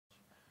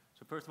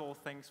First of all,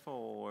 thanks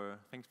for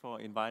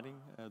inviting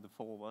the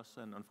four of us.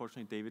 And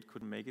unfortunately, David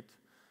couldn't make it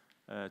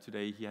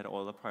today. He had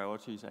other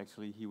priorities.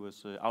 Actually, he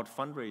was out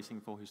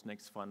fundraising for his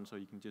next fund. So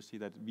you can just see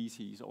that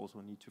VCs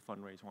also need to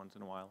fundraise once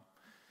in a while.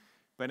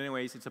 But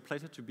anyways, it's a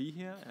pleasure to be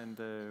here, and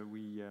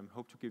we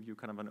hope to give you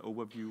kind of an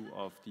overview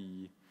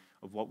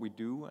of what we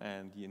do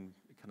and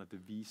kind of the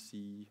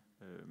VC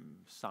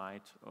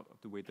side of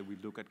the way that we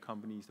look at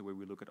companies, the way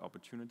we look at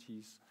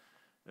opportunities,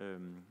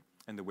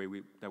 and the way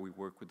that we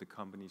work with the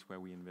companies where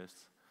we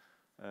invest.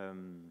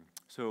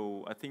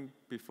 So I think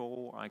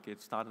before I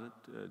get started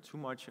too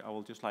much, I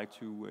would just like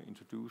to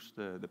introduce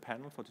the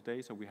panel for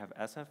today. So we have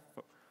Asaf,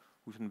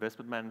 who's an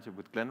investment manager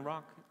with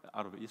GlenRock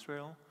out of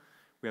Israel.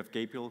 We have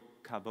Gabriel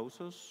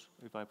Cavazos,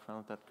 if I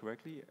pronounced that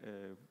correctly.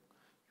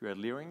 You're at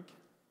LEERINK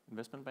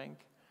Investment Bank.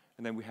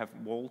 And then we have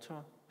Walter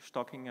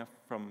Stockinger,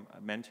 from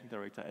Managing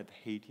Director at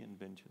Hadean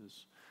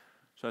Ventures.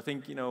 So I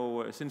think,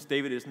 since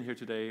David isn't here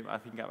today, I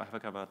think I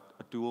have a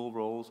dual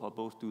role. So I'll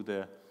both do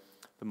the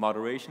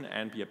moderation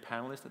and be a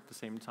panelist at the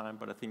same time.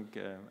 But I think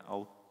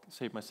I'll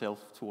save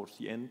myself towards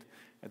the end.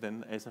 And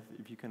then, Asaf,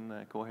 if you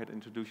can go ahead and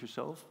introduce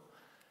yourself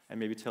and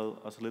maybe tell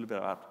us a little bit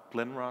about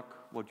GlenRock,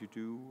 what you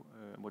do,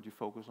 what you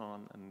focus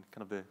on, and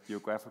kind of the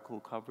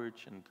geographical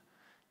coverage and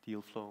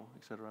deal flow,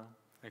 etc.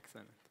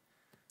 Excellent.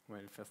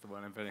 Well, first of all,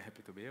 I'm very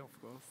happy to be here,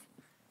 of course.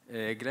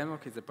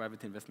 GlenRock is a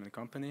private investment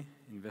company,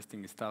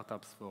 investing in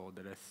startups for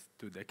the last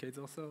 2 decades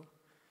or so,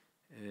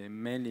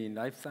 mainly in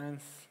life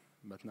science,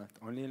 but not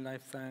only in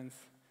life science.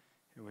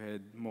 We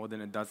had more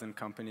than a dozen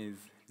companies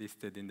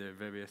listed in the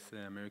various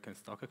American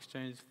stock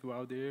exchanges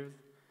throughout the years.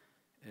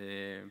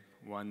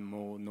 One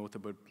more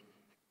notable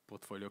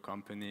portfolio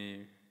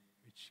company,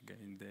 which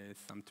gained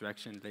some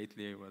traction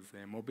lately, was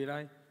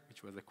Mobileye,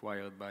 which was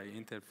acquired by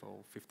Intel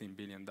for $15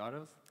 billion.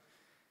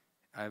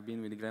 I've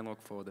been with GlenRock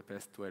for the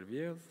past 12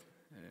 years.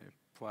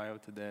 Prior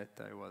to that,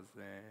 I was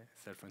a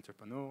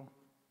self-entrepreneur,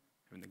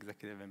 an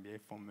executive MBA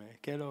from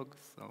Kellogg,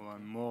 so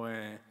I'm more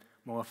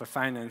of a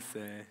finance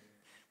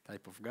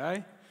type of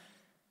guy.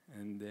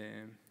 And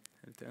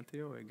I'll turn to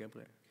you,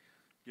 Gabriel.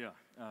 Yeah,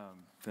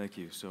 thank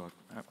you. So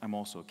I'm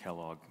also a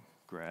Kellogg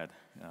grad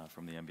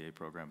from the MBA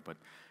program, but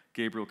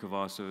Gabriel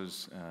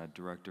Cavazos,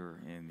 director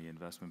in the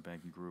investment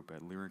banking group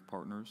at LEERINK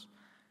Partners.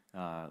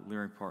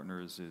 LEERINK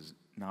Partners is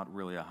not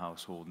really a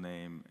household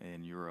name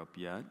in Europe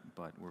yet,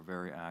 but we're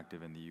very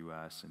active in the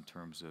US in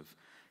terms of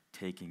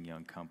taking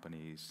young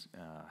companies,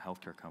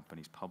 healthcare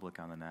companies, public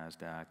on the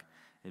NASDAQ,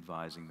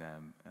 advising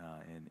them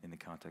in the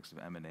context of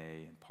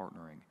M&A and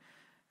partnering.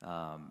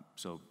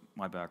 So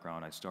my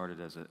background, I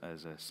started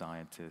as a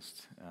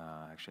scientist,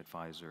 actually at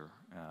Pfizer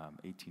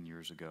 18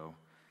 years ago.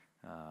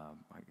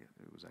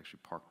 It was actually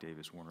Park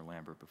Davis, Warner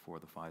Lambert before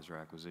the Pfizer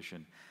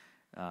acquisition.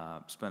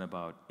 Spent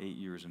about 8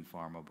 years in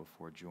pharma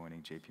before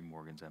joining JP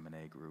Morgan's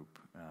M&A group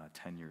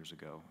 10 years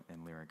ago,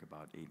 and LEERINK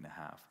about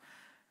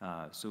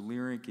 8.5. So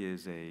LEERINK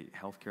is a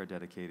healthcare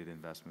dedicated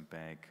investment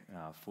bank,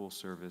 full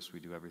service. We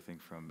do everything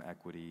from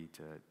equity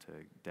to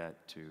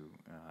debt to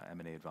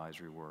M&A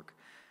advisory work.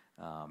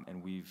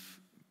 And we've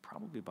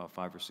probably about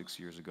 5 or 6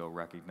 years ago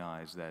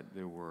recognized that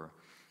there were,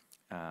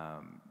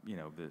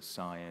 the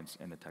science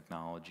and the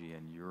technology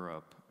in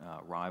Europe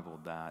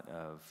rivaled that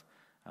of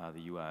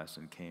the US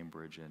and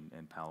Cambridge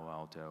and Palo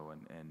Alto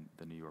and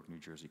the New York, New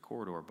Jersey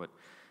corridor. But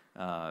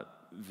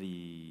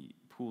the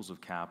pools of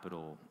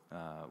capital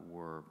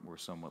were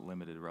somewhat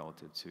limited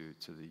relative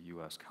to the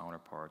US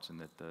counterparts, and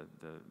that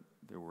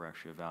there were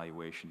actually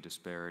valuation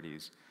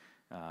disparities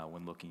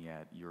when looking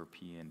at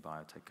European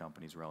biotech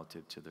companies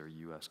relative to their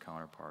US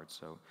counterparts.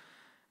 So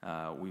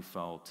we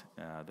felt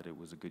that it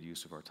was a good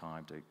use of our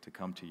time to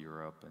come to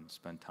Europe and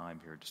spend time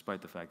here,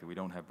 despite the fact that we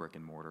don't have brick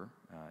and mortar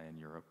in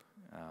Europe,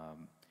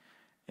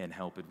 and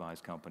help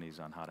advise companies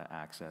on how to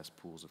access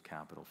pools of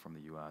capital from the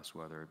US,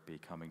 whether it be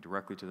coming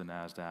directly to the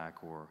NASDAQ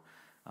or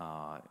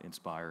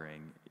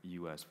inspiring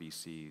US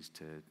VCs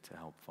to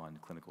help fund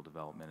clinical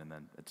development, and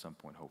then at some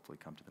point hopefully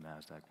come to the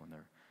NASDAQ when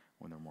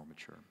they're more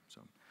mature.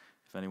 So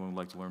if anyone would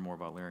like to learn more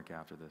about LEERINK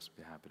after this, I'd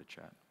be happy to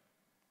chat.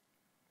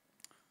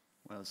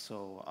 Well,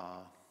 so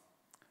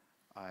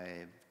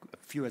a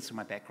few words to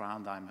my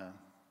background. I'm a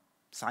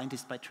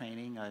scientist by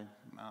training. I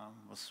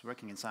was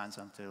working in science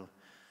until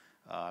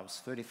I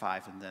was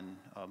 35, and then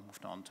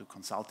moved on to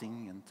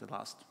consulting. And the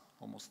last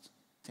almost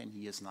 10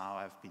 years now,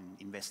 I've been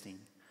investing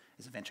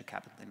as a venture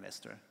capital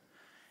investor.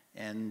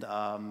 And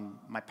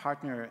my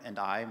partner and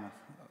I,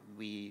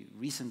 we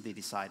recently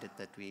decided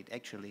that we'd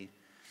actually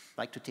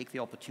like to take the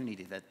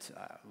opportunity that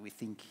we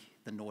think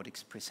the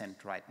Nordics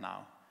present right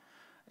now,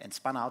 and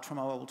spun out from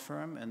our old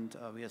firm, and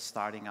we are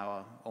starting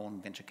our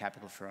own venture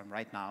capital firm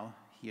right now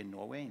here in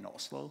Norway, in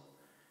Oslo.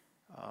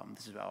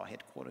 This is where our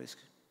headquarters is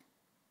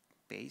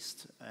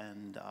based,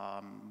 and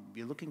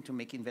we're looking to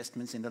make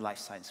investments in the life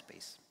science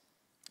space.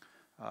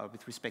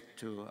 With respect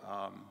to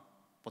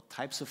what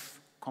types of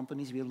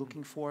companies we are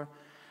looking for,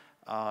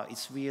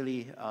 it's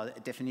really a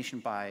definition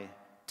by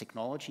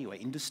technology or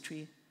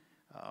industry,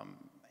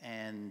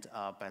 and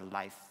by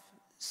life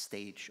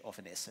stage of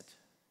an asset.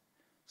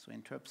 So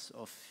in terms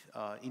of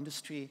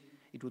industry,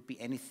 it would be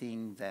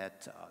anything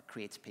that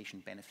creates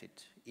patient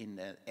benefit in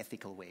an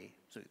ethical way.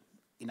 So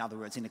in other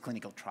words, in a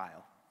clinical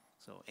trial.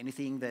 So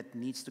anything that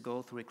needs to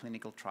go through a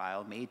clinical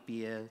trial, may it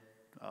be a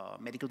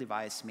medical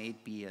device, may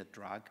it be a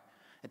drug,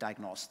 a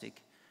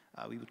diagnostic,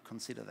 we would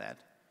consider that.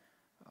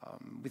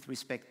 With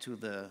respect to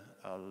the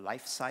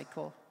life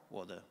cycle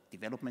or the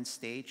development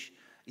stage,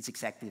 it's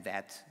exactly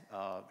that,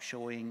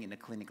 showing in a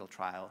clinical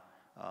trial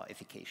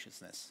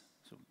efficaciousness.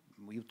 So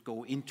we would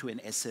go into an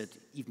asset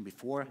even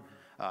before,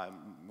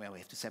 where we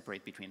have to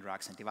separate between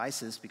drugs and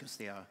devices because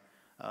they are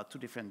two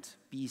different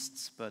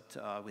beasts, but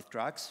with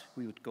drugs,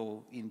 we would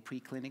go in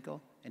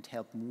preclinical and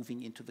help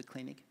moving into the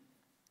clinic.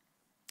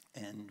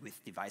 And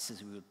with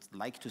devices, we would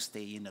like to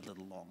stay in a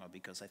little longer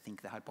because I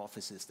think the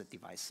hypothesis that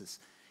devices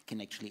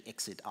can actually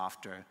exit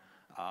after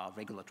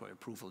regulatory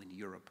approval in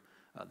Europe,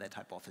 that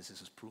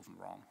hypothesis is proven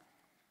wrong.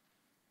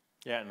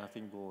 Yeah, and I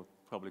think we'll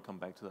probably come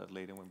back to that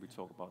later when we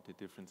talk about the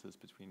differences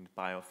between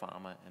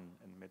biopharma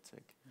and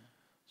medtech. Yeah.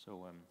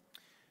 So,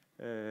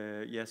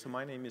 so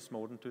my name is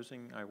Morten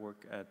Døssing. I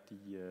work at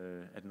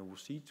Novo,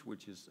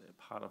 which is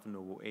part of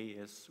Novo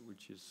AS,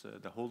 which is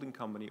the holding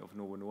company of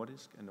Novo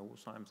Nordisk and Novo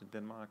in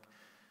Denmark.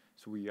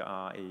 So we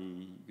are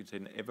you could say,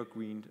 an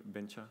evergreen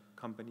venture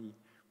company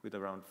with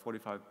around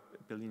 45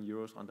 billion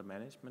euros under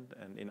management.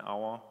 And in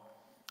our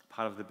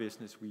part of the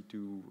business, we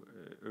do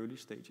early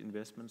stage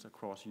investments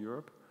across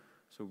Europe.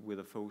 So with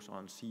a focus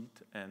on seed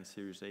and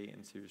Series A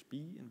and Series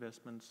B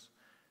investments,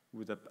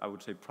 with a, I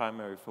would say,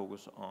 primary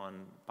focus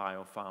on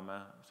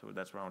biopharma. So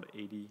that's around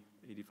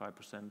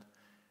 85%.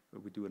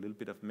 We do a little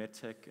bit of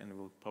medtech, and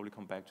we'll probably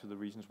come back to the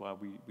reasons why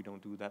we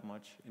don't do that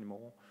much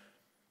anymore.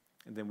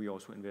 And then we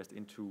also invest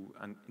into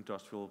an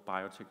industrial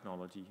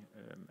biotechnology,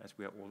 as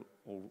we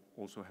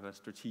also have a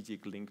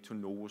strategic link to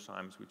Novo,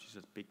 which is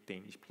a big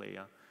Danish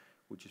player,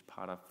 which is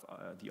part of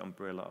the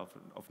umbrella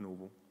of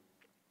Novo.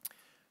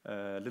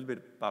 A little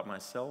bit about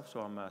myself. So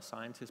I'm a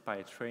scientist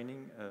by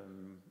training.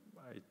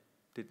 I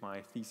did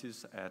my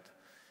thesis at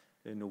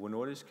Novo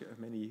Nordisk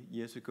many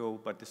years ago,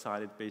 but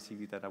decided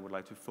basically that I would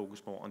like to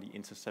focus more on the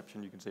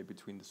intersection, you can say,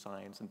 between the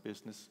science and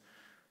business.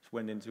 So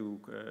went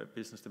into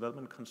business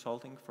development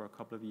consulting for a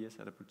couple of years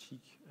at a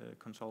boutique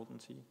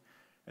consultancy,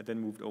 and then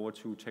moved over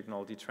to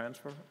technology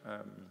transfer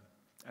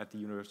at the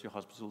university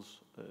hospitals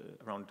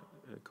around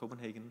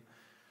Copenhagen,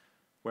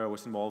 where I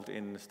was involved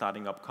in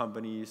starting up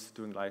companies,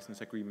 doing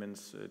license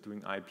agreements,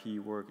 doing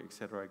IP work,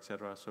 etc.,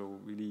 etc. So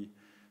really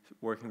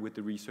working with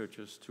the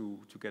researchers to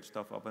get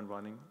stuff up and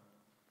running.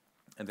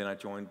 And then I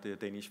joined the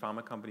Danish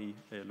pharma company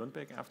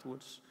Lundbeck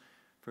afterwards,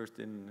 first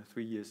in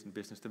 3 years in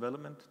business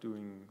development,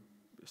 doing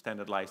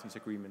standard license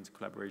agreements,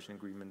 collaboration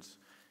agreements,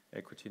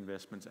 equity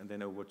investments, and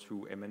then over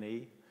to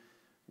M&A,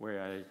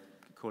 where I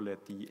call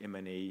it the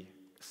M&A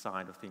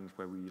side of things,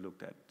 where we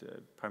looked at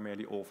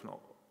primarily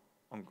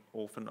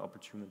orphan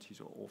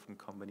opportunities or orphan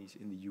companies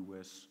in the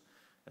US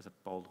as a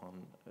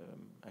bolt-on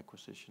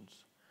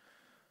acquisitions.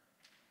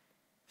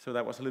 So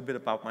that was a little bit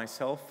about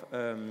myself.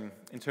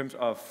 In terms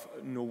of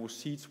Novo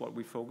Seeds, what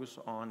we focus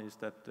on is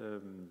that,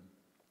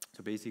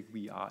 so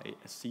basically we are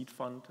a seed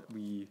fund.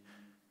 We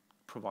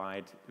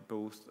provide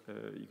both,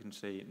 you can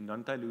say,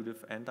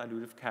 non-dilutive and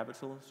dilutive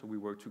capital. So we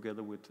work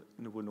together with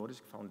Novo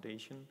Nordisk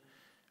Foundation,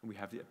 and we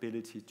have the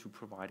ability to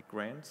provide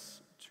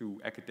grants to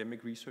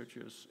academic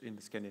researchers in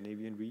the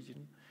Scandinavian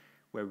region,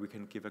 where we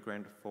can give a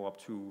grant for up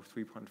to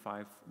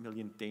 3.5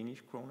 million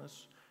Danish kroner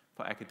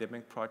for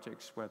academic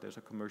projects where there's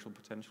a commercial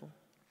potential.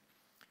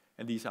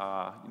 And these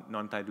are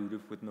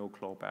non-dilutive with no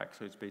clawback,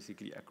 so it's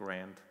basically a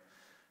grant.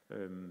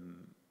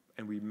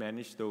 And we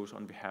manage those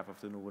on behalf of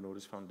the Novo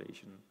Nordisk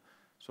Foundation.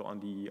 So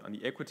on the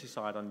equity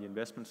side, on the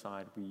investment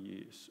side,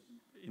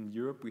 in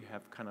Europe we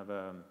have kind of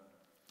a,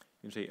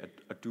 you can say,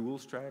 a dual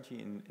strategy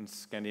in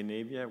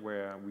Scandinavia,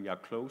 where we are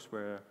close,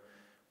 where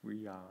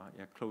we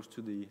are close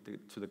to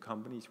the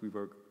companies. We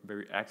work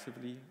very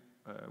actively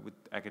with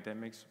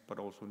academics, but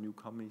also new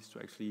companies to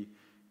actually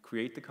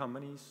create the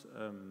companies,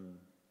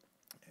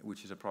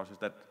 which is a process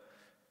that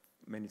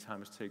many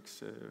times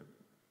takes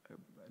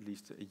at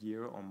least a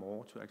year or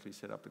more to actually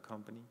set up the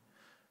company.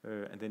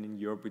 And then in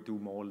Europe, we do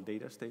more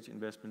later stage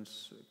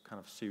investments, kind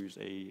of Series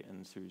A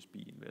and Series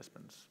B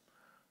investments.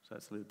 So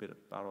that's a little bit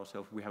about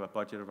ourselves. We have a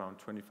budget around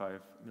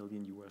 $25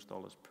 million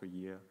per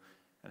year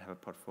and have a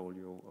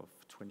portfolio of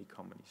 20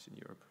 companies in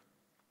Europe.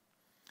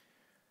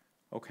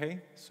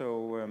 Okay,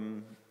 so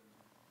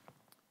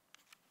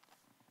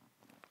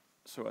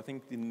I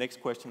think the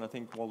next question, I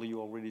think, Wally, you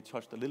already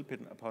touched a little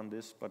bit upon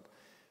this, but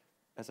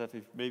Asaf,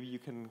 if maybe you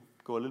can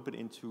go a little bit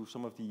into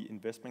some of the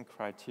investment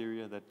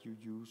criteria that you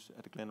use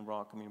at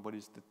GlenRock. I mean, what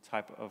is the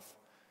type of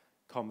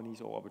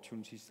companies or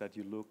opportunities that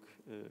you look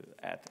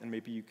at? And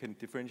maybe you can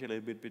differentiate a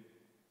little bit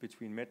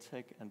between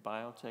medtech and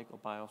biotech or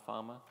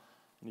biopharma.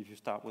 And if you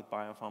start with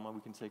biopharma,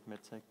 we can take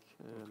medtech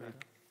later.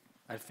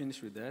 I'll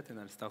finish with that, and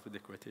I'll start with the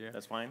criteria.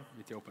 That's fine.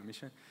 With your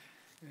permission.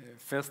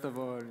 First of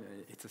all,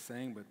 it's a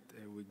saying, but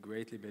we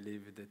greatly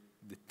believe that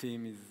the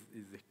team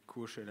is a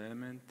crucial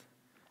element.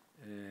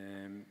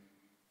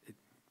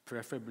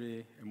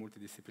 Preferably a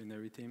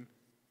multidisciplinary team.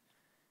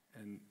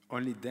 And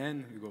only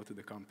then we go to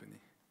the company.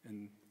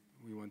 And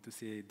we want to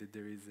see that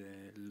there is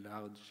a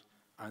large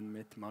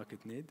unmet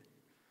market need,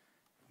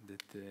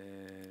 that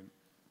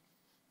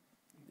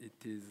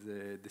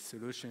the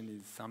solution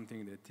is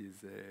something that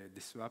is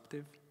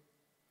disruptive.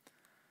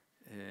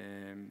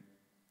 And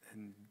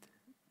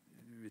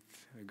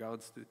with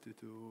regards to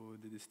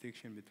the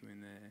distinction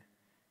between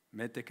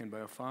medtech and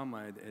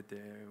biopharma,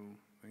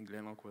 when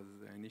GlenRock was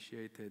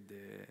initiated,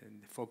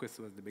 the focus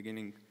was the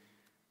beginning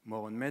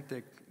more on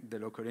medtech. The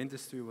local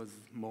industry was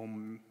more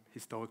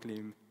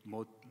historically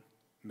more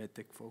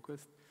medtech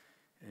focused.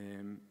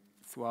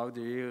 Throughout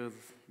the years,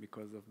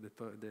 because of the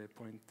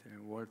point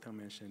Walter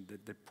mentioned,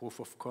 that the proof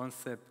of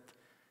concept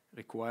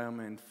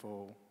requirement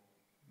for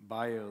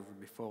buyers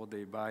before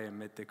they buy a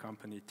medtech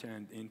company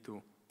turned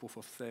into proof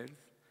of sales,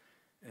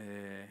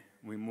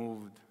 we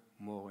moved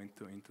more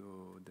into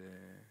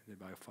the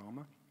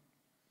biopharma.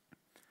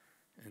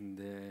 And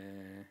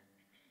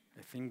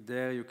I think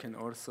there you can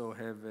also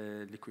have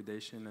a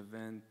liquidation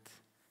event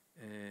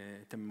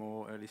at a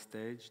more early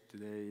stage.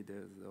 Today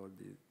there's all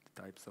the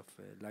types of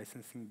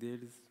licensing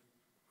deals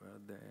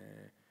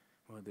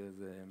where there's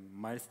a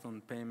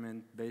milestone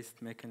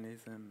payment-based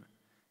mechanism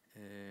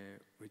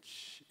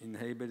which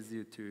enables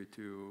you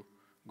to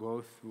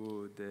go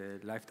through the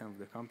lifetime of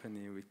the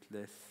company with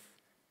less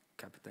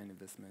capital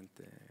investment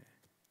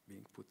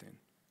being put in.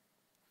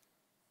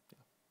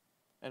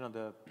 And on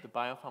the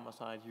biopharma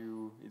side,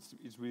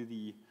 it's really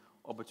the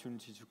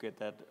opportunity to get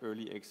that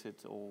early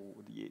exit or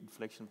the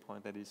inflection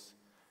point that is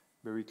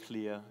very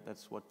clear.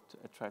 That's what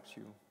attracts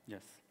you.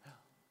 Yes. Yeah,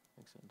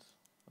 makes sense.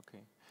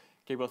 Okay.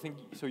 Gabriel, I think,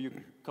 so you're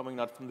coming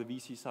not from the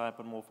VC side,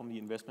 but more from the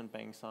investment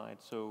bank side.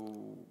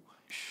 So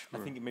sure.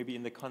 I think maybe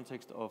in the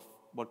context of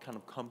what kind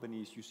of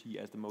companies you see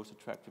as the most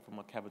attractive from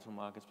a capital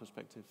markets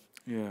perspective.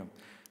 Yeah.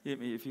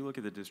 If you look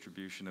at the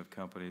distribution of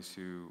companies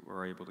who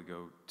are able to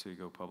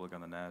go public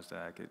on the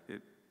NASDAQ,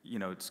 it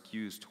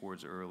skews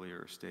towards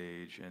earlier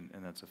stage, and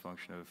that's a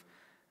function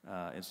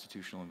of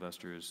institutional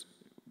investors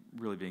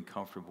really being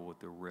comfortable with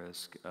the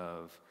risk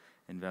of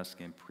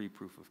investing in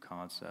pre-proof of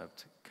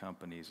concept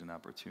companies and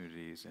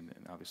opportunities, and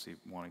obviously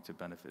wanting to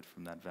benefit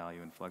from that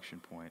value inflection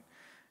point,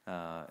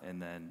 and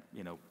then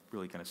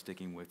really kind of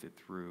sticking with it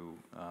through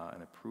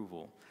an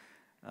approval.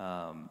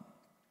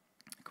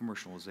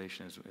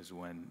 Commercialization is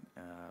when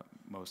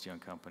most young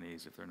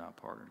companies, if they're not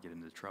partnered, get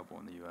into trouble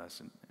in the U.S.,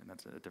 and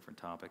that's a different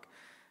topic.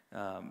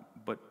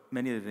 But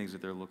many of the things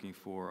that they're looking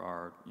for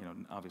are,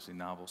 obviously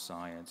novel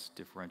science,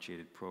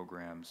 differentiated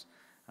programs.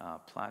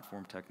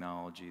 Platform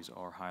technologies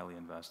are highly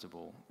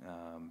investable,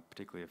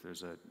 particularly if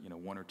there's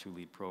one or two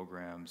lead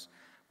programs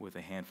with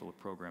a handful of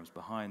programs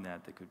behind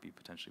that could be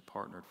potentially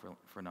partnered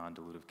for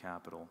non-dilutive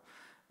capital.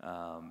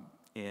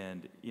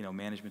 And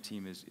management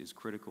team is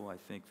critical. I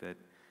think that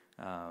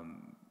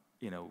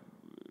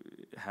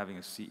having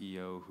a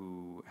CEO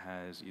who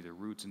has either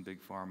roots in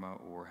big pharma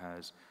or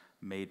has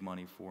made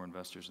money for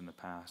investors in the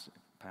past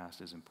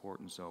is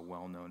important. So a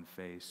well-known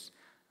face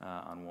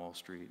on Wall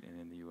Street and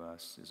in the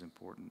U.S. is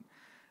important.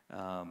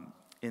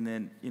 And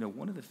then,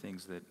 one of the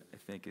things that I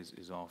think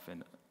is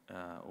often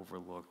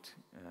overlooked,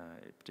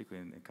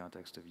 particularly in the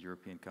context of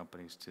European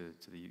companies to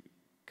the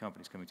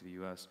companies coming to the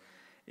U.S.,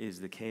 is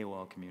the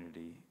KOL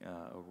community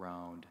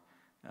around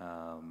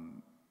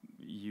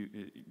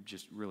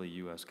just really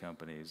U.S.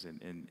 companies,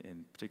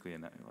 and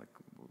particularly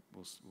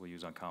we'll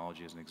use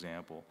oncology as an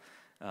example.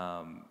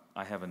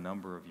 I have a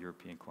number of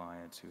European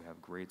clients who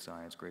have great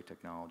science, great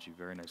technology,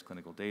 very nice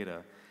clinical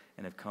data,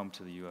 and have come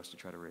to the U.S. to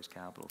try to raise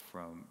capital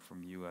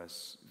from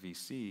U.S.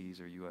 VCs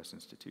or U.S.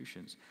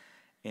 institutions.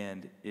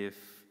 And if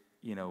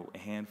a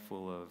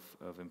handful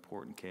of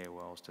important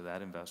KOLs to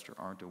that investor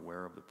aren't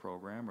aware of the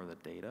program or the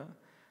data,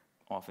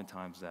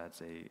 oftentimes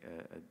that's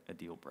a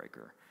deal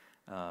breaker.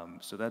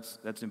 So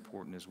that's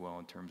important as well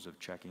in terms of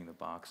checking the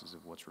boxes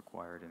of what's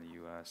required in the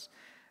U.S.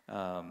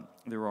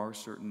 There are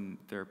certain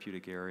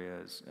therapeutic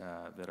areas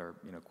that are,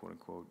 quote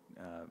unquote,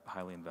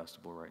 highly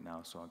investable right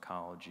now. So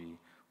oncology,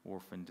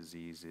 orphan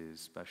diseases,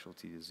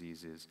 specialty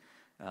diseases,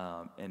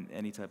 and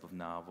any type of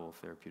novel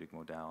therapeutic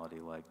modality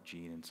like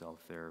gene and cell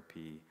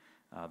therapy,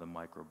 the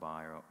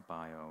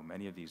microbiome,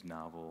 any of these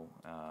novel,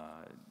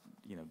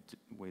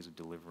 ways of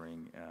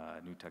delivering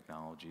new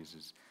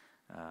technologies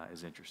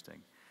is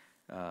interesting.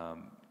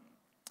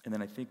 And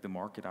then I think the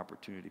market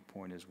opportunity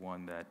point is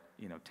one that,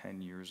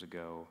 10 years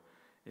ago,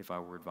 if I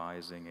were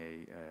advising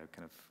a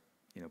kind of,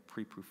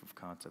 pre-proof of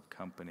concept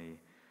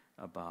company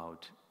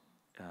about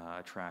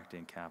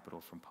attracting capital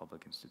from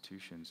public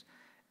institutions,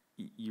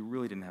 you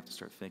really didn't have to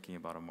start thinking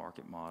about a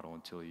market model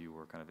until you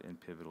were kind of in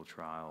pivotal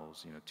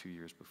trials, 2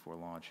 years before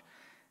launch.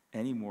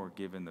 Anymore,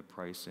 given the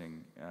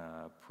pricing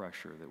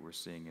pressure that we're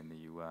seeing in the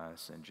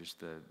U.S. and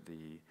just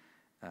the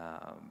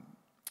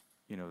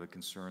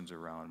concerns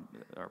around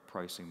our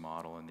pricing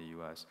model in the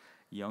U.S.,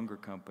 younger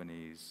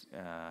companies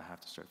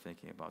have to start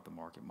thinking about the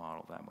market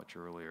model that much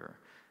earlier.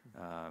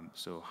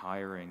 So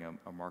hiring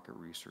a market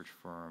research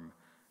firm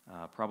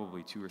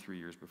probably 2 or 3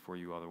 years before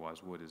you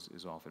otherwise would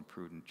is often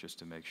prudent, just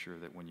to make sure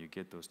that when you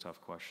get those tough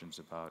questions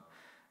about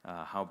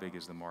how big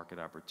is the market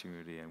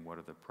opportunity and what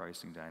are the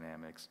pricing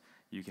dynamics,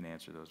 you can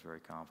answer those very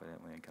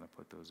confidently and kind of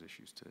put those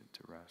issues to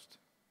rest.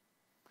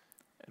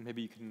 And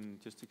maybe you can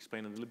just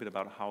explain a little bit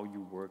about how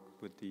you work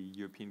with the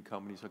European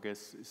companies. I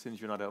guess since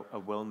you're not a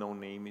well-known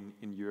name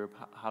in Europe,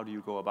 how do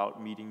you go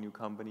about meeting new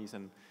companies?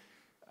 And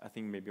I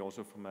think maybe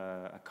also from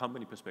a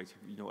company perspective,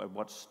 at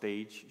what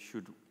stage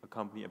should a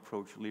company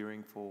approach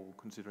LEERINK for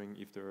considering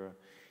if they're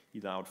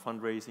either out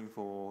fundraising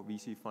for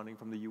VC funding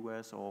from the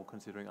US or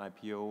considering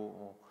IPO,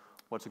 or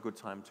what's a good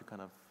time to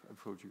kind of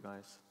approach you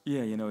guys?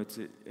 Yeah,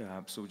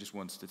 so just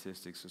one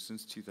statistic. So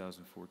since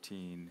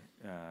 2014,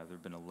 there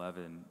have been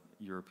 11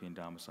 European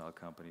domiciled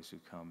companies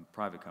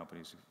private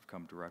companies who've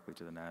come directly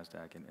to the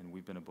NASDAQ, and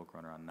we've been a book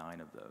runner on 9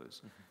 of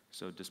those. Mm-hmm.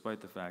 So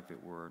despite the fact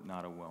that we're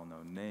not a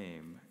well-known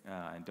name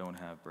and don't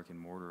have brick and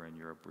mortar in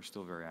Europe, we're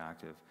still very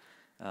active.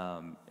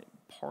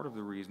 Part of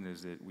the reason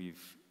is that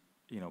we've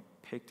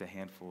picked a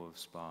handful of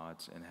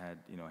spots and had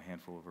a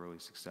handful of early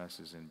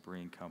successes in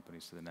bringing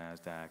companies to the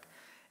NASDAQ.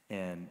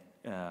 And,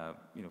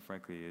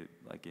 frankly,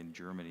 like in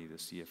Germany, the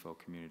CFO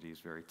community is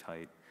very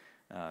tight.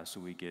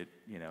 So we get,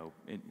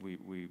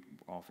 we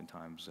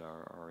oftentimes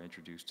are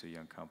introduced to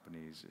young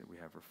companies. We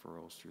have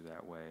referrals through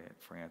that way.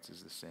 France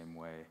is the same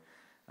way.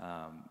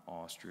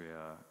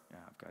 Austria,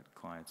 I've got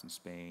clients in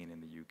Spain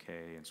and the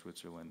UK and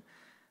Switzerland.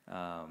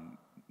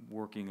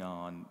 Working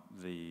on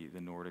the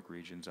Nordic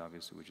regions,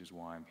 obviously, which is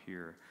why I'm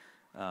here.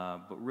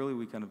 But really,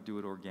 we kind of do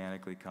it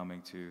organically,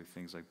 coming to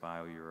things like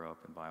Bio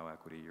Europe and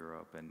BioEquity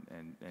Europe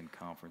and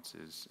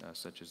conferences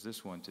such as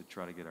this one to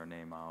try to get our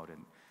name out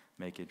and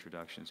make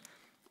introductions.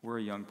 We're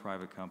a young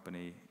private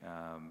company.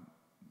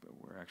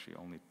 We're actually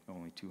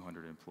only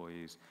 200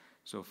 employees.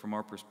 So from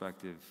our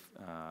perspective,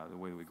 the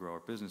way we grow our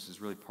business is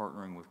really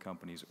partnering with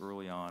companies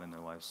early on in their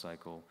life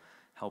cycle,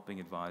 helping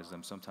advise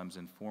them, sometimes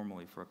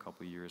informally for a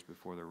couple of years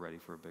before they're ready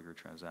for a bigger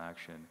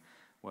transaction,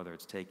 whether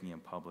it's taking them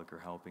public or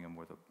helping them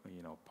with a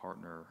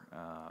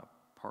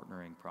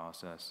partnering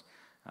process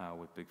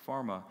with big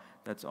pharma.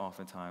 That's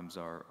oftentimes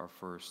our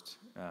first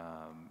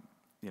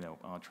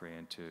entree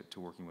into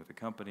working with a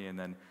company, and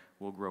then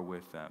we'll grow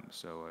with them.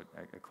 So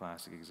a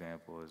classic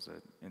example is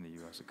that in the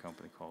U.S. a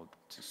company called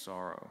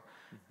Tesaro,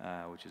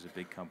 which is a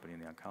big company in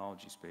the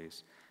oncology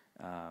space.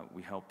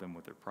 We helped them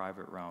with their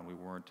private round. We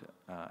weren't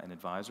an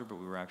advisor, but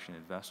we were actually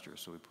an investor,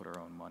 so we put our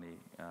own money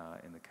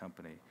in the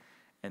company,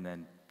 and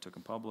then took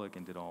them public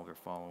and did all their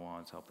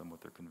follow-ons, helped them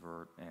with their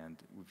convert, and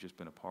we've just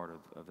been a part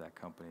of that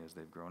company as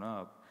they've grown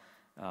up,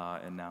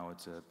 and now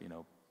it's a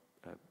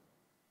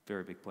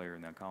very big player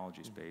in the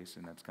oncology space,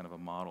 and that's kind of a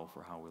model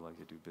for how we like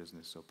to do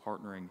business. So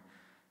partnering,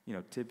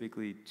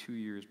 typically 2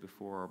 years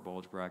before our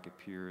bulge bracket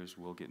peers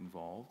will get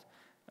involved,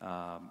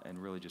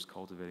 and really just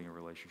cultivating a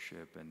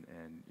relationship and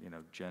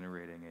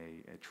generating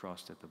a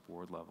trust at the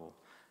board level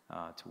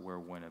to where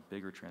when a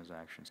bigger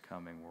transaction's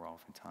coming, we're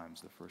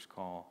oftentimes the first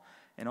call.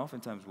 And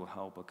oftentimes we'll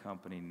help a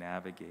company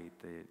navigate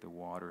the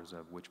waters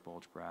of which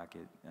bulge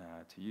bracket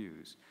to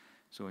use.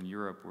 So in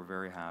Europe, we're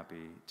very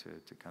happy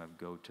to kind of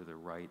go to the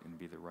right and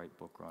be the right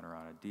book runner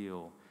on a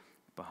deal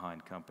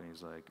behind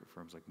companies like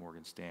firms like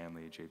Morgan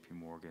Stanley, JP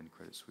Morgan,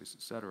 Credit Suisse,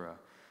 et cetera.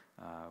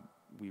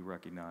 We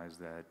recognize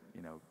that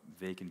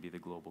they can be the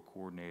global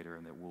coordinator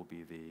and that we'll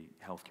be the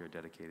healthcare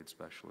dedicated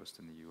specialist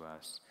in the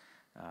U.S.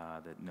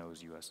 That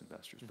knows U.S.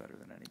 investors better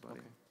than anybody.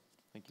 Okay.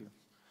 Thank you.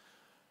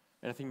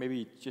 And I think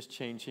maybe just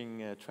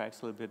changing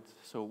tracks a little bit.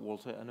 So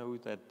Walter, I know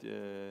that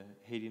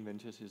Hadean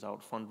Ventures is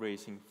out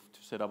fundraising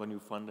to set up a new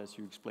fund, as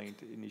you explained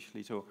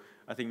initially. So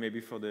I think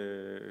maybe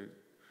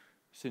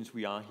since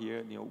we are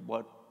here,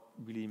 what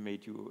really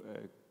made you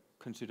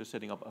consider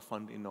setting up a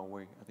fund in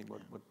Norway? I think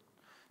what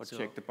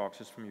checked the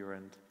boxes from your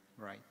end?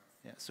 Right.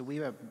 Yeah. So we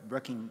were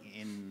working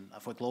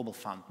for a global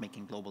fund,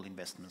 making global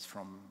investments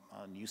from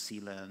New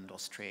Zealand,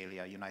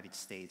 Australia, United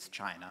States,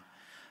 China,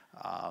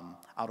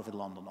 out of a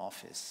London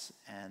office.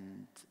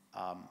 And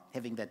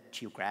having that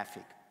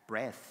geographic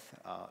breadth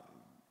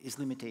is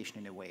limitation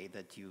in a way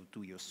that you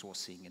do your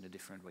sourcing in a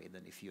different way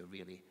than if you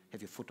really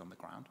have your foot on the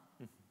ground.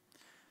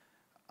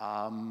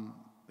 Mm-hmm.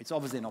 It's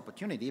obviously an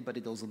opportunity, but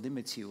it also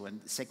limits you.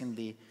 And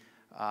secondly,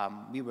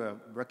 we were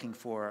working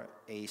for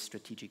a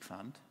strategic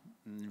fund,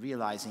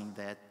 realizing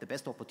that the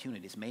best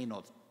opportunities may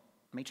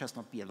just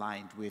not be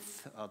aligned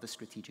with the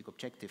strategic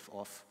objective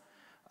of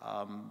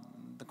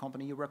the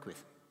company you work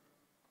with,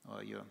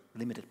 or your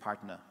limited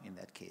partner, in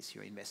that case,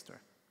 your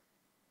investor.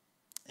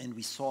 And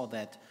we saw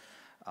that,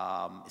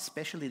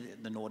 especially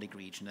the Nordic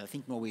region, I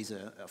think Norway is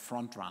a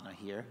front runner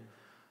here,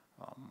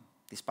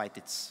 despite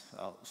its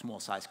small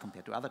size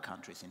compared to other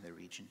countries in the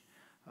region.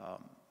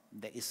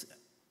 There is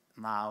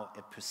now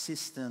a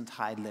persistent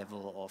high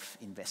level of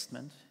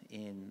investment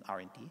in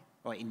R&D,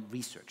 or in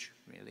research,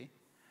 really,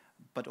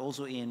 but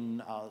also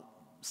in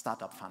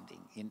startup funding,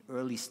 in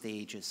early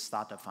stages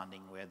startup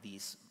funding, where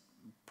these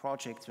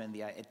projects, when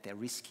they are at their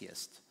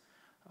riskiest,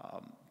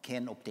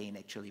 can obtain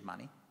actually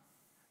money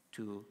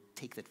to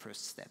take that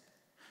first step.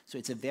 So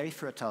it's a very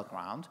fertile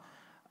ground,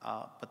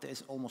 but there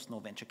is almost no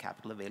venture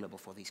capital available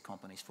for these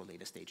companies for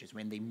later stages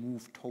when they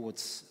move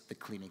towards the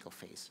clinical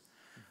phase.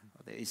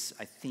 There is,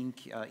 I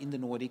think, in the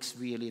Nordics,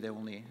 really, there are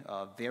only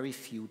very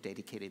few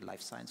dedicated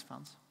life science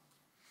funds.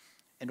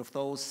 And of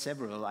those,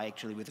 several are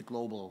actually with a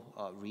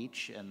global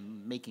reach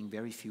and making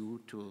very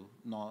few to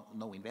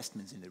no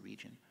investments in the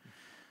region.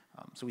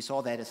 So we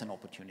saw that as an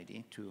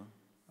opportunity to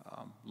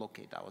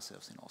locate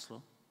ourselves in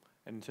Oslo.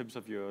 And in terms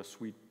of your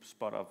sweet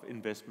spot of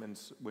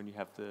investments, when you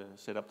have to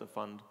set up the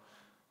fund,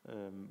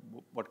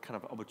 what kind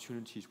of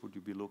opportunities would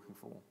you be looking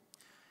for?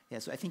 Yeah,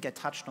 so I think I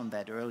touched on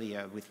that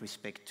earlier with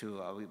respect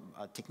to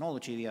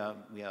technology.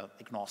 We are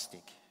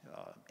agnostic,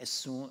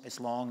 as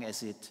long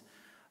as it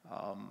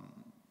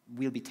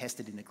will be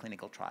tested in a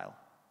clinical trial,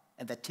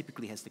 and that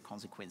typically has the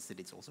consequence that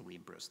it's also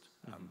reimbursed.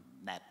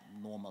 That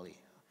normally.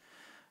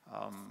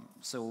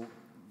 So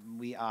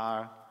we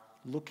are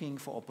looking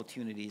for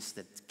opportunities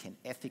that can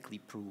ethically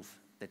prove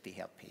that they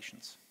help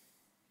patients,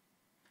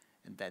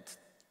 and that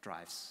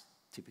drives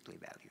typically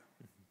value.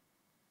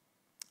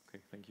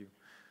 Okay, thank you.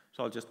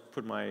 So I'll just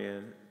put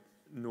my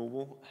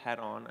Novo hat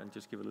on and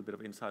just give a little bit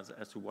of insights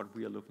as to what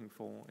we are looking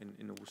for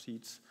in Novo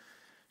Seeds.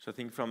 So I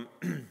think from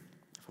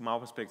our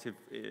perspective,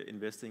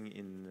 investing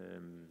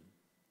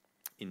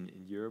in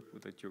Europe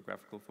with a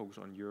geographical focus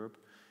on Europe,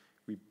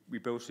 we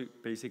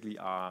basically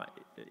are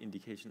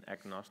indication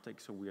agnostic,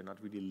 so we are not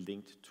really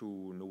linked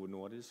to Novo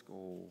Nordisk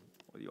or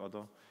the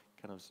other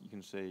kind of, you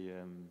can say,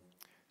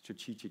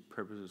 strategic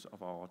purposes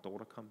of our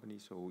daughter company,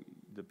 so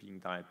either being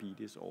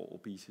diabetes or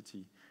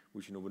obesity,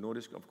 which Novo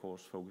Nordisk, of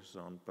course, focuses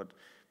on. But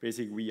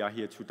basically, we are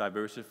here to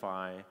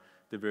diversify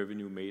the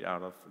revenue made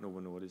out of Novo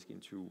Nordisk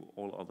into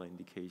all other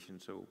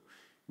indications. So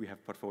we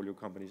have portfolio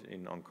companies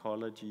in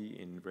oncology,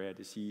 in rare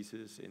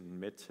diseases, in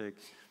medtech.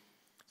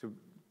 So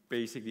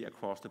basically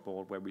across the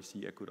board where we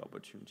see a good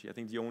opportunity. I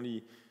think the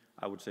only,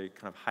 I would say,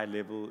 kind of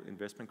high-level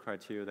investment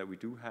criteria that we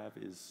do have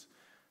is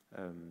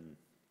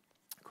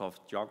of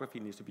geography.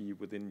 It needs to be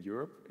within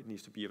Europe. It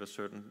needs to be of a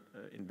certain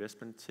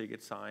investment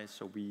ticket size.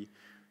 So we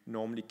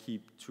normally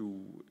keep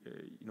to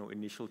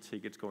initial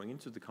tickets going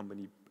into the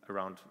company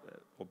around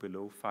or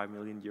below 5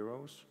 million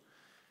euros.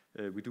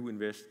 We do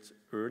invest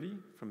early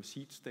from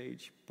seed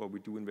stage, but we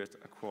do invest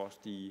across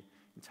the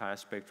entire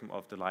spectrum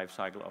of the life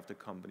cycle of the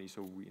company.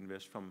 So we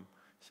invest from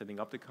setting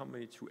up the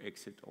company to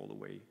exit all the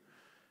way.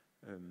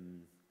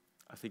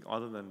 I think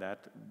other than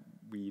that,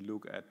 we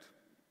look at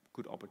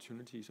good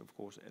opportunities. Of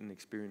course, an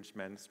experienced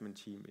management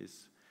team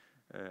is,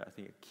 I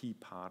think, a key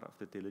part of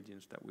the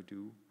diligence that we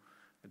do.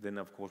 And then,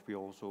 of course, we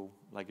also,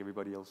 like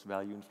everybody else,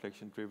 value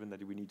inflection driven,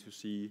 that we need to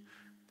see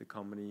the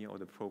company or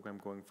the program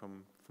going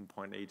from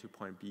point A to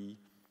point B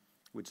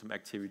with some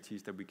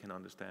activities that we can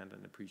understand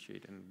and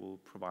appreciate and will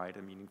provide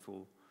a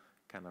meaningful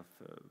kind of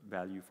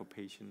value for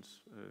patients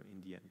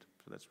in the end.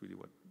 So that's really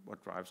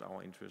what drives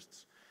our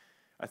interests.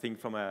 I think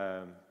from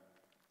a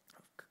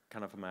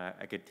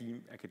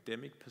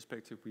academic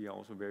perspective, we are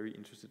also very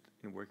interested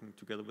in working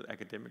together with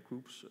academic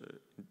groups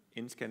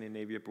in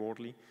Scandinavia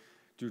broadly,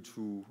 due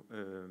to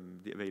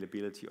the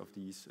availability of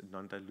these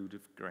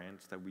non-dilutive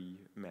grants that we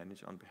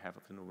manage on behalf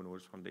of the Novo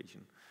Nordisk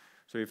Foundation.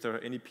 So if there are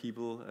any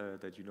people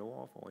that you know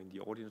of or in the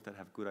audience that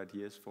have good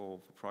ideas for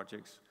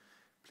projects,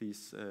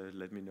 please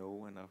let me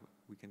know, and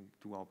we can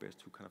do our best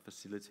to kind of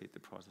facilitate the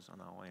process on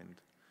our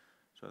end.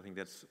 So I think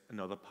that's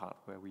another part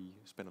where we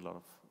spend a lot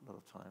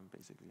of time,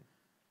 basically.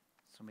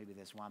 So maybe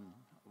there's one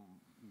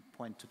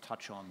point to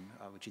touch on,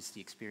 which is the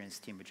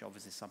experienced team, which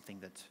obviously is something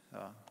that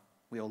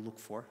we all look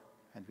for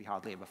and we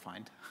hardly ever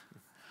find.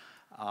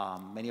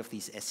 Many of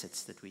these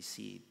assets that we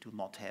see do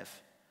not have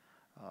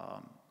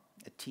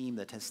a team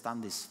that has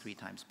done this 3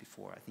 times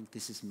before. I think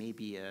this is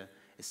maybe a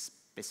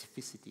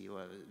specificity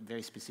or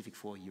very specific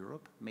for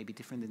Europe, maybe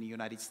different in the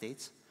United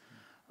States,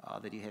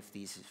 that you have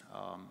these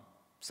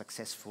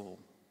successful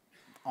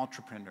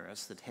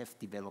entrepreneurs that have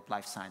developed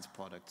life science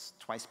products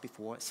twice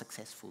before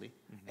successfully,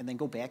 and then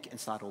go back and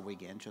start over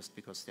again just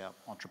because they're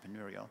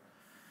entrepreneurial.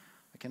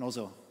 I can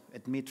also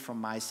admit from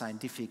my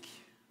scientific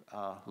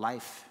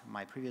life,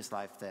 my previous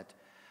life, that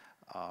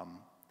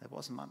there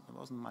wasn't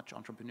much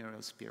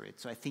entrepreneurial spirit.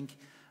 So I think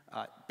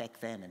back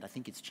then, and I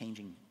think it's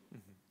changing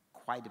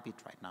quite a bit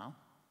right now,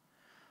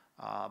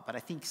 but I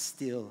think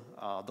still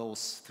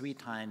those 3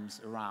 times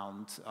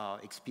around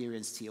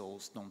experienced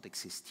CEOs don't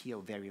exist here,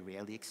 or very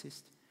rarely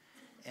exist.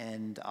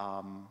 And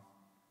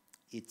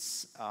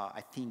it's,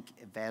 I think,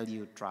 a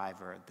value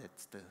driver that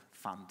the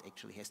fund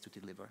actually has to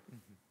deliver,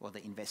 or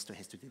the investor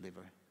has to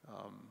deliver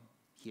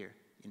here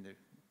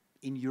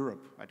in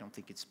Europe. I don't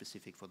think it's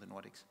specific for the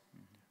Nordics.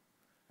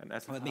 And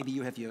that's well, maybe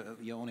you have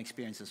your own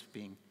experiences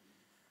being.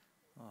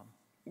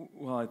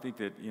 Well, I think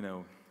that,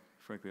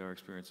 frankly, our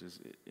experiences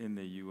in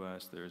the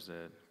U.S., there's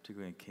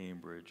particularly in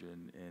Cambridge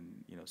and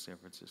San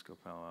Francisco,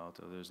 Palo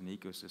Alto, there's an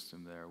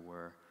ecosystem there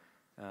where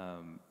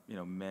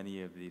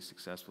many of these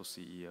successful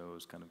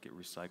CEOs kind of get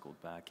recycled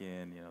back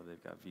in.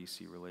 They've got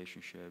VC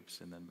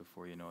relationships, and then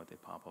before you know it, they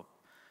pop up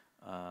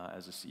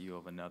as a CEO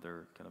of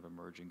another kind of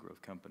emerging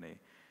growth company.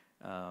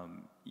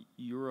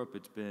 Europe,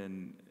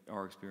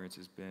 our experience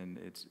has been,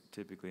 it's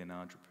typically an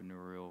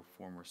entrepreneurial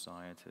former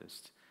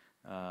scientist,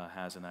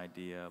 has an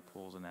idea,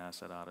 pulls an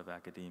asset out of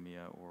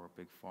academia or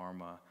big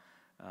pharma,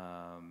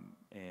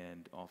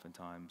 And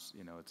oftentimes,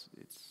 you know,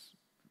 it's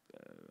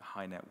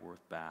high net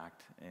worth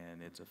backed,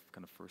 and it's a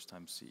kind of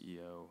first-time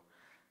CEO.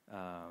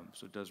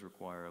 So it does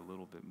require a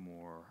little bit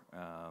more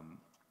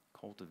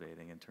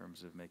cultivating in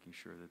terms of making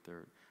sure that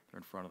they're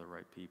in front of the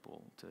right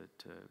people to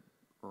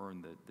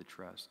earn the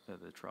trust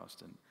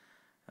and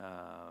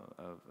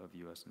of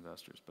U.S.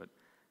 investors. But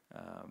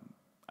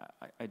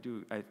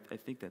I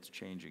think that's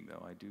changing,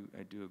 though. I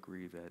do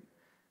agree that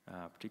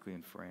particularly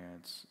in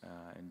France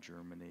and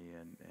Germany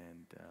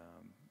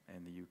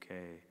and the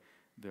UK,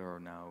 there are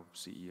now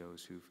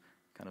CEOs who've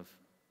kind of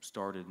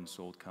started and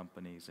sold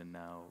companies and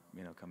now,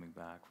 you know, coming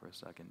back for a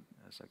second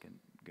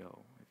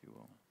go, if you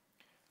will.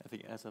 I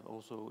think Asaf,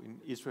 also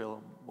in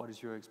Israel, what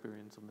is your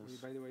experience on this?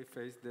 We, by the way,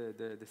 faced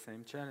the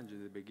same challenge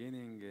at the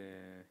beginning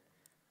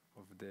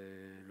of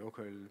the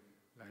local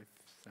life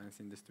science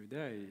industry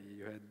there.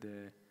 You had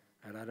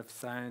a lot of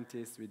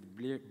scientists with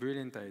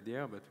brilliant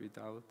idea, but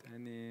without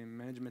any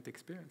management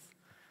experience.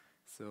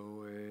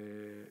 So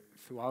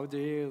throughout the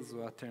years,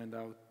 what turned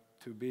out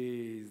to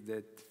be is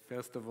that,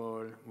 first of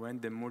all, when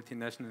the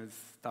multinationals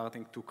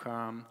starting to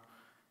come,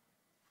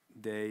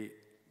 they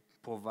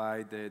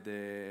provide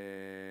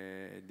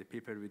the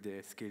people with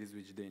the skills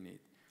which they need.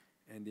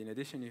 And in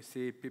addition, you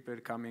see people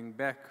coming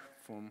back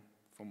from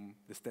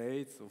the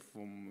States or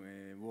from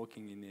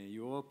working in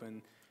Europe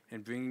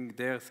and bringing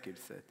their skill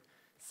set.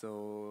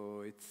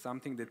 So it's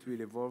something that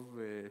will evolve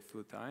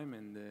through time,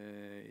 and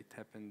it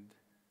happened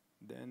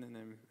then,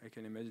 and I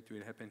can imagine it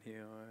will happen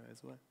here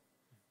as well.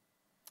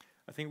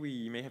 I think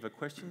we may have a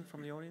question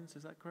from the audience.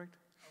 Is that correct?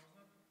 I was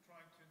not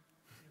trying to,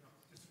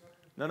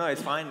 disrupt. No,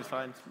 it's fine. It's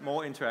fine. It's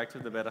more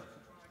interactive, the better.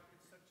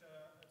 It's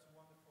a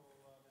wonderful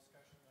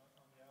discussion on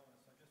the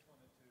elements. I just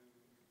wanted to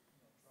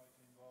try to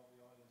involve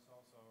the audience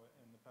also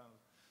in the panel.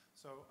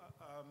 So,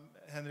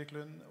 Henrik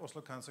Lund,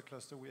 Oslo Cancer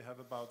Cluster, we have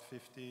about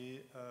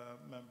 50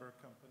 member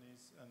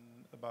companies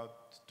and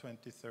about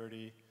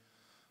 20-30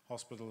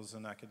 hospitals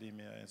and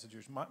academia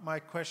institutions. My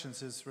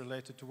questions is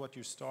related to what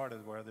you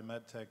started, where the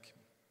medtech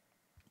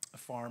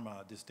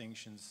pharma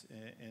distinctions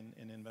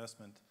in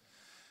investment.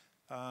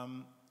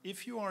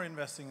 If you are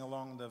investing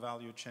along the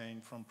value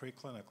chain from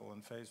preclinical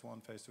and phase 1,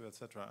 phase 2,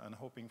 etc., and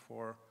hoping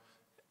for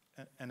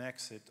an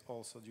exit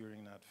also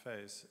during that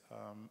phase,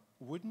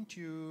 wouldn't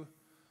you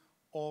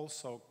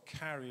also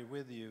carry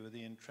with you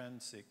the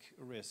intrinsic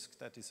risk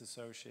that is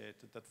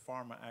associated that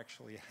pharma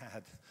actually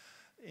had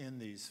in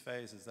these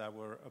phases that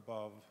were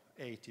above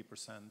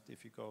 80%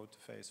 if you go to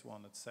phase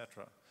 1,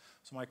 etc.?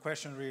 So my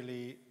question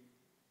really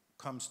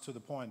comes to the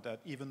point that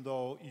even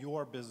though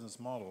your business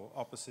model,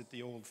 opposite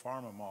the old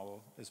pharma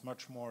model, is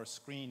much more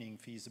screening,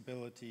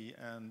 feasibility,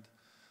 and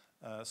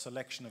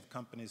selection of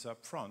companies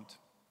up front,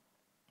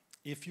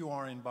 if you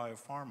are in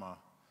biopharma,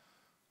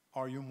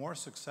 are you more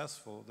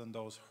successful than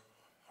those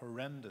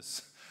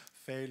horrendous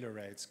failure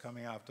rates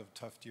coming out of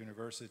Tufts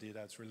University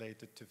that's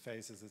related to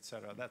phases,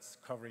 etc.? That's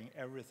covering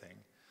everything.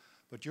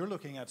 But you're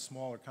looking at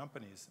smaller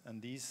companies,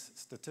 and these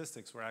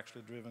statistics were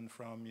actually driven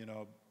from,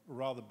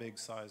 rather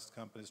big-sized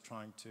companies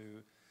trying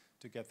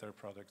to get their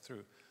product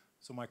through.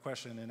 So my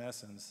question, in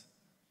essence,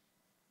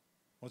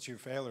 what's your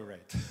failure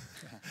rate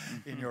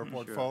in your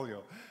portfolio?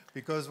 Sure.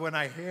 Because when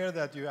I hear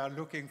that you are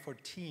looking for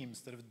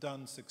teams that have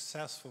done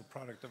successful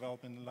product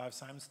development in life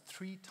science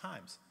 3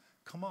 times,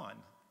 come on.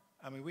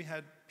 I mean, we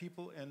had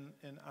people in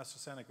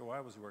AstraZeneca where I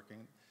was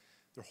working,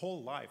 their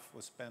whole life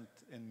was spent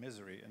in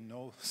misery and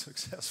no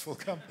successful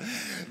company.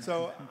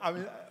 So, I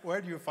mean, where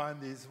do you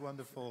find these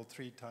wonderful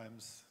 3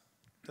 times?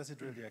 Does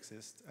it really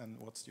exist? And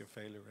what's your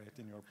failure rate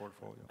in your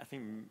portfolio? I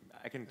think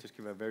I can just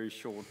give a very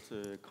short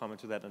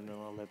comment to that, and then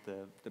I'll let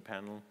the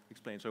panel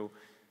explain. So,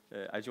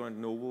 I joined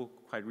Novo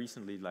quite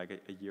recently, like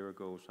a year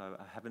ago, so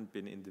I haven't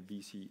been in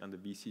on the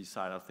VC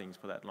side of things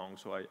for that long.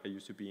 So I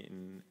used to be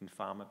in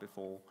pharma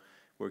before,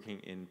 working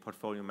in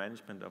portfolio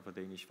management of a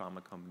Danish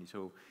pharma company.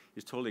 So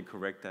it's totally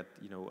correct that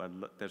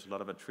there's a lot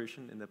of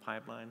attrition in the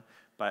pipeline,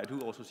 but I do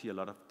also see a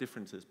lot of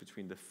differences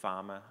between the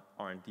pharma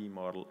R&D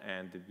model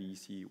and the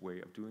VC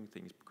way of doing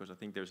things, because I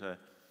think there's a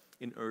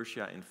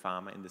inertia in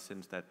pharma in the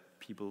sense that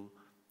people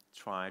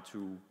try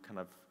to kind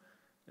of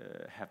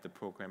have the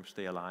program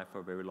stay alive for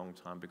a very long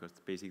time because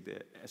basically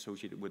they're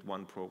associated with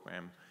one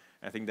program.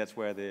 And I think that's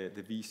where the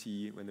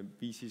VC, when the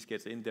VCs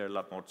gets in, they're a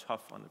lot more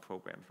tough on the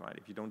programs, right?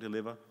 If you don't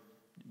deliver,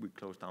 we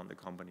close down the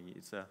company.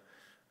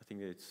 I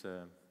think it's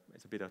a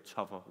bit of a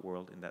tougher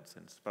world in that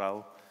sense.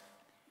 But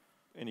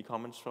any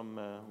comments from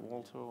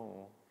Walter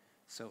or?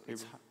 So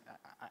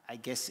I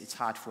guess it's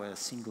hard for a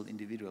single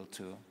individual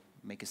to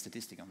make a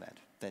statistic on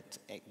that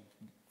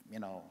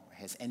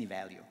has any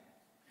value.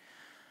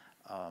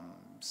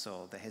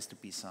 So there has to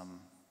be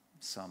some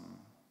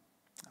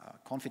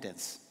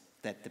confidence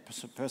that the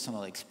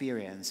personal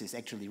experience is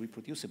actually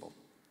reproducible.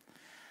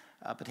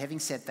 But having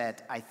said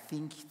that, I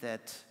think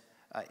that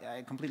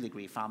I completely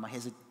agree. Pharma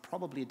has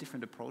probably a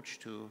different approach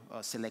to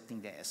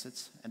selecting their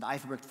assets. And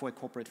I've worked for a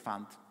corporate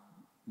fund.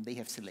 They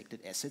have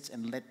selected assets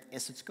and let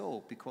assets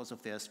go because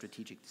of their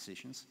strategic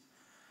decisions.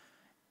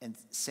 And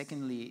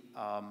secondly,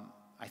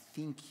 I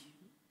think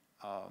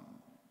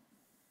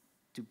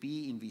to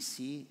be in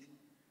VC,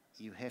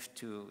 you have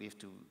to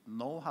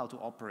know how to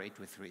operate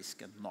with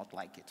risk and not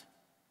like it.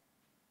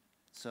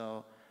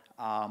 So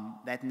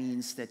that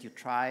means that you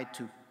try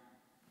to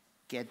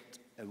get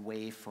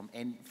away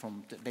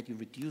that you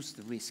reduce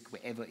the risk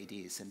wherever it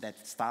is, and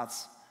that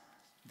starts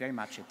very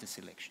much at the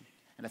selection.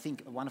 And I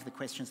think one of the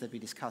questions that we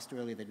discussed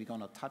earlier that we're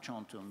going to touch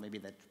on to, and maybe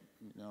that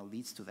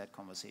leads to that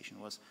conversation,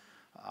 was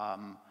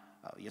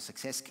your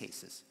success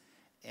cases.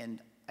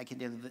 And I can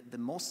tell you the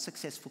most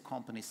successful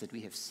companies that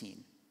we have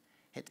seen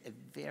had a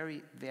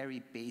very,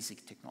 very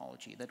basic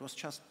technology that was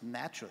just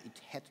natural.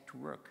 It had to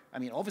work. I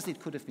mean, obviously it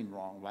could have been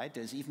wrong, right?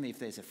 Even if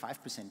there's a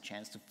 5%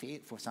 chance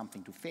for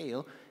something to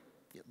fail,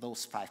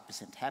 those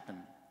 5% happen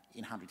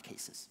in 100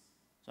 cases.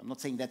 So I'm not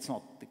saying that's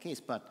not the case,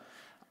 but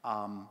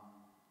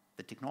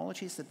the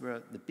technologies that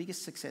were the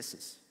biggest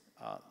successes,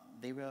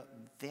 they were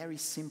very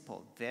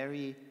simple,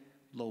 very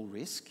low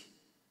risk,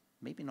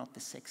 maybe not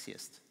the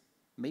sexiest,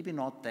 maybe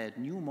not that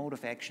new mode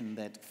of action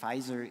that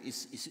Pfizer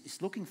is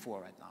looking for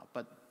right now,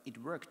 but it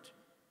worked.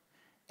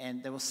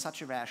 And there was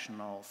such a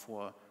rationale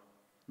for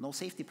no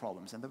safety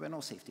problems, and there were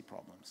no safety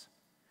problems.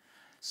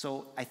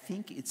 So I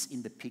think it's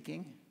in the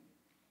picking.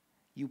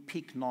 You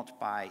pick not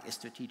by a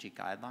strategic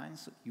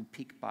guidelines, you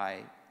pick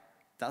by,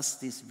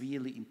 does it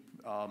really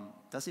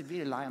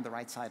lie on the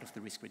right side of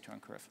the risk-return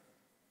curve?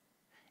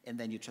 And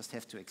then you just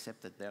have to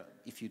accept that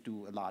if you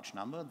do a large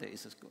number, there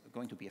is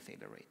going to be a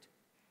failure rate.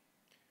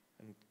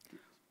 And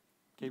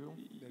Gabriel?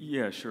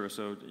 Yeah, sure.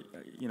 So,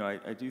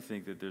 I do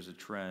think that there's a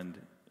trend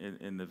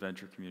in the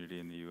venture community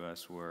in the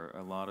U.S. where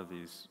a lot of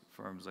these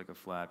firms like a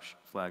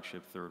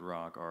flagship, Third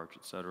Rock, Arch,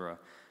 et cetera,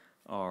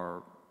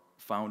 are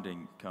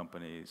founding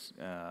companies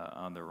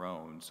on their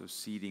own. So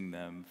seeding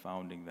them,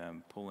 founding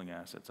them, pulling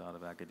assets out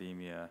of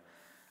academia,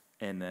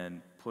 and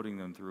then putting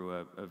them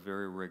through a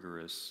very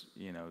rigorous,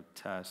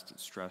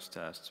 stress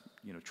test,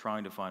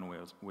 trying to find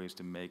ways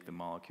to make the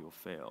molecule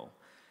fail.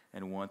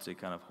 And once it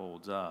kind of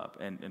holds up,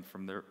 and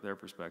from their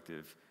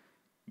perspective,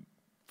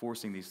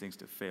 forcing these things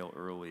to fail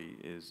early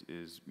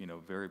is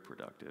very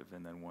productive.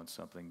 And then once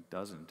something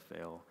doesn't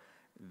fail,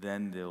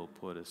 then they'll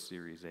put a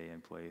Series A in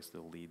place.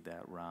 They'll lead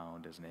that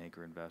round as an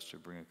anchor investor,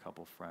 bring a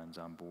couple friends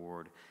on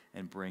board,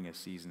 and bring a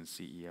seasoned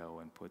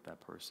CEO and put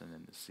that person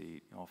in the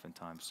seat.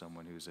 Oftentimes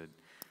someone who's an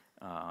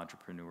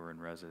entrepreneur in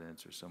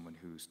residence, or someone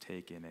who's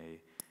taken a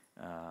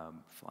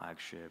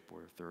flagship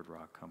or Third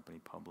Rock company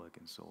public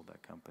and sold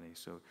that company.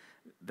 So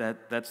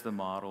that's the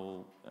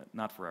model,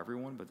 not for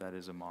everyone, but that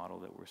is a model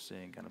that we're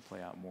seeing kind of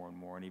play out more and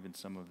more. And even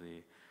some of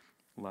the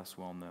less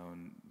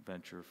well-known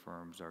venture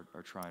firms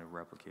are trying to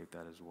replicate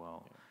that as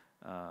well.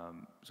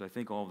 So I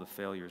think all of the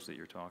failures that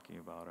you're talking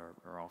about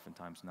are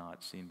oftentimes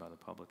not seen by the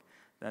public.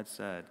 That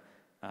said,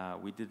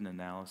 we did an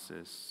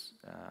analysis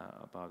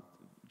about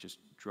just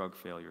drug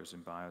failures in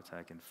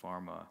biotech and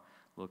pharma,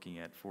 looking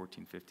at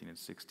 14, 15, and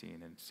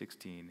 16. And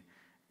 16,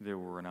 there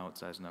were an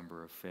outsized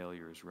number of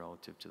failures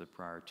relative to the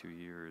prior 2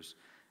 years.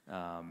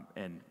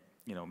 And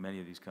many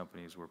of these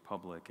companies were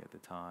public at the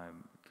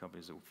time,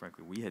 companies that,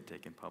 frankly, we had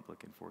taken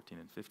public in 14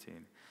 and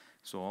 15.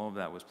 So all of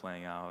that was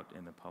playing out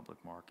in the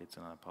public markets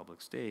and on a public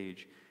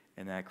stage,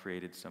 and that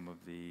created some of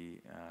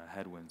the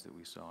headwinds that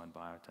we saw in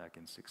biotech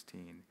in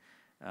 16.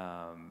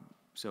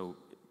 So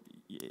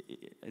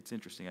it's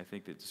interesting. I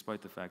think that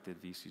despite the fact that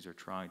VCs are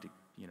trying to,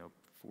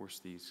 force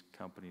these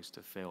companies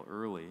to fail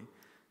early,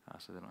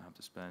 so they don't have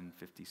to spend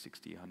 $50,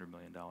 $60, $100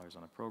 million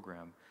on a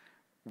program,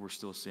 we're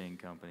still seeing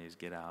companies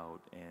get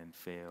out and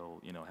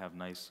fail, have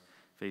nice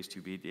phase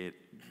 2B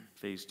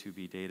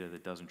data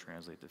that doesn't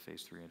translate to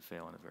phase 3 and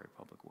fail in a very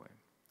public way.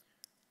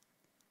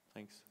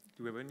 Thanks.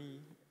 Do we have any?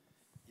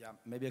 Yeah,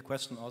 maybe a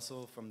question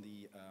also from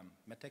the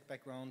medtech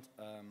background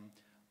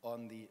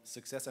on the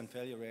success and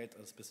failure rate,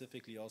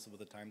 specifically also with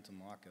the time to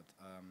market.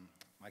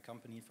 My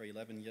company for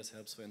 11 years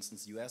helps, for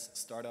instance, US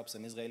startups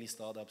and Israeli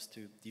startups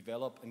to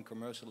develop and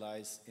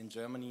commercialize in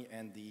Germany,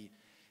 and the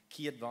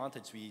key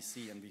advantage we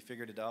see, and we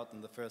figured it out in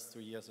the first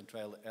 3 years in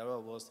trial and error,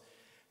 was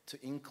to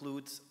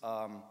include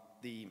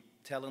the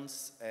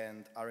talents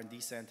and R&D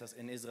centers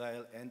in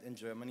Israel and in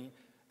Germany,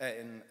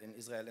 in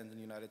Israel and in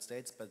the United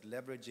States, but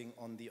leveraging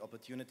on the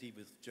opportunity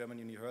with German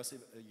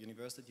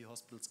university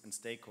hospitals and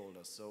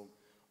stakeholders. So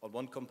on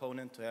one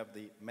component, to have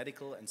the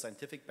medical and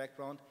scientific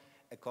background,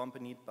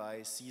 accompanied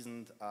by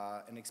seasoned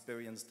and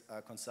experienced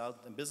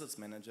consultant and business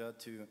manager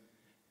to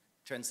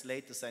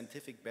translate the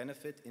scientific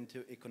benefit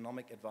into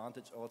economic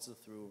advantage also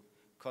through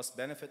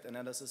cost-benefit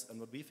analysis. And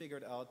what we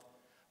figured out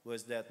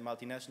was that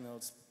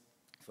multinationals,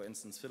 for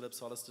instance, Philips,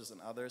 Hollister,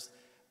 and others,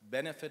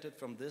 benefited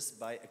from this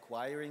by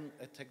acquiring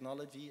a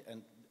technology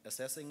and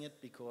assessing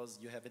it because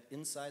you have it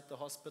inside the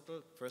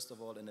hospital, first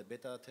of all in a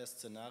beta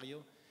test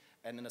scenario,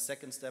 and in a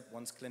second step,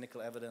 once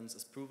clinical evidence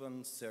is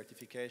proven,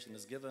 certification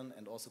is given,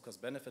 and also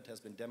cost-benefit has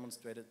been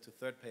demonstrated to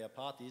third-payer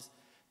parties,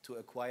 to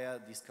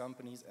acquire these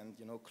companies and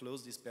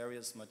close these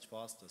barriers much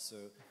faster. So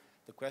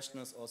the question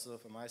is also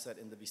from my side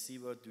in the VC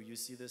world, do you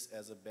see this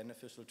as a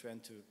beneficial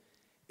trend to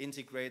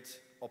integrate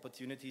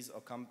opportunities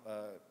or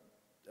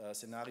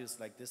scenarios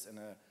like this in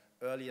a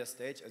earlier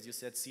stage. As you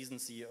said,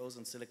 seasoned CEOs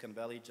in Silicon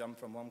Valley jump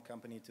from one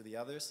company to the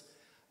others.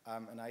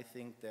 And I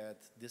think that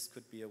this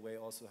could be a way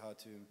also how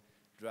to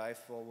drive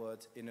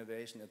forward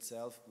innovation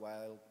itself,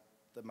 while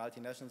the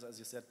multinationals, as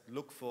you said,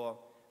 look for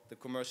the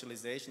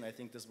commercialization. I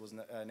think this was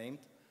named.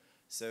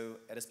 So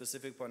at a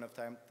specific point of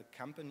time, the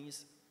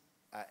companies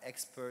are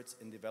experts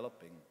in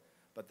developing,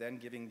 but then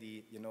giving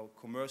the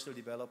commercial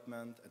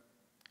development,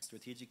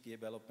 strategic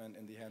development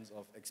in the hands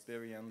of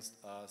experienced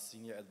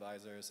senior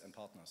advisors and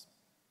partners.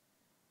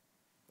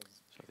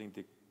 So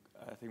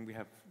I think we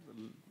have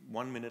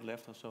 1 minute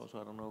left or so. So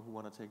I don't know who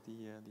want to take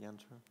the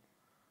answer.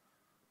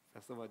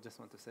 First of all, I just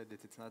want to say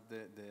that it's not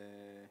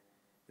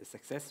the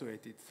success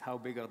rate, it's how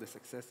big are the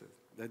successes.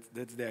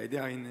 That's the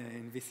idea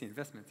in VC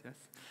investment, yes?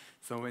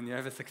 So when you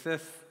have a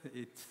success,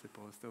 it's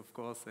supposed to, of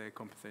course,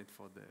 compensate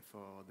for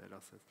the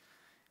losses.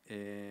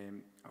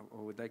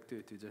 I would like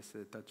to just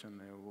touch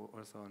on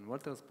also on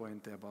Walter's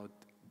point about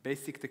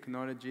basic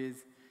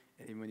technologies.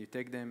 When you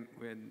take them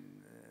with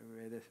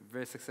a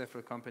very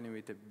successful company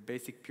with a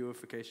basic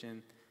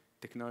purification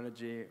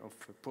technology of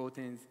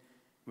proteins,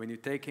 when you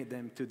take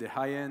them to the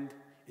high end,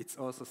 it's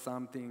also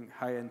something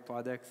high-end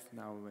products.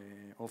 Now,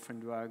 orphan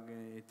drug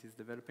it is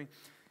developing.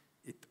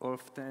 It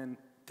often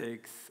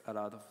takes a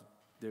lot of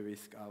the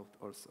risk out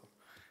also.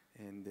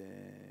 And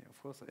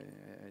of course,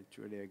 I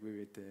truly agree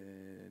with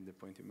the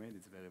point you made.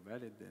 It's very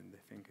valid, and I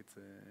think it's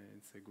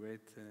a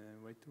great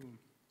way to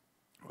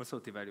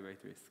also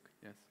evaluate risk.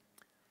 Yes.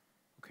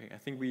 Okay, I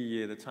think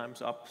the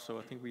time's up, so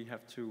I think we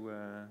have to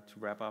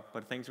wrap up.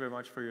 But thanks very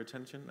much for your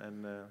attention,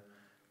 and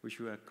wish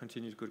you a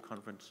continued good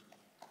conference.